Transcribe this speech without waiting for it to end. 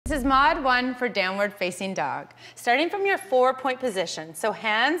This is mod 1 for downward facing dog. Starting from your 4-point position. So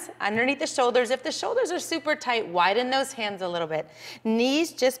hands underneath the shoulders. If the shoulders are super tight, widen those hands a little bit.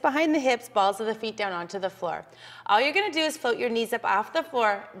 Knees just behind the hips, balls of the feet down onto the floor. All you're gonna do is float your knees up off the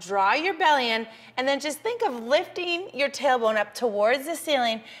floor, draw your belly in, and then just think of lifting your tailbone up towards the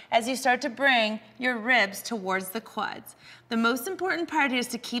ceiling as you start to bring your ribs towards the quads. The most important part here is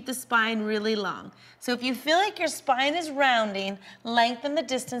to keep the spine really long. So if you feel like your spine is rounding, lengthen the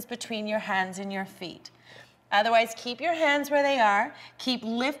distance between your hands and your feet. Otherwise, keep your hands where they are. Keep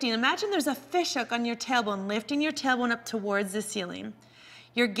lifting. Imagine there's a fishhook on your tailbone, lifting your tailbone up towards the ceiling.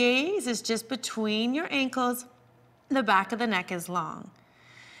 Your gaze is just between your ankles. The back of the neck is long.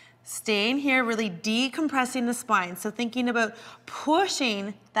 Staying here, really decompressing the spine. So thinking about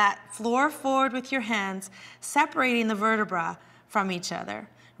pushing that floor forward with your hands, separating the vertebra from each other.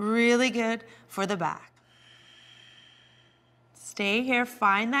 Really good for the back. Stay here,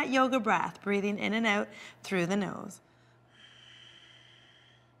 find that yoga breath, breathing in and out through the nose.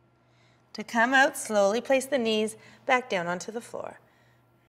 To come out, slowly place the knees back down onto the floor.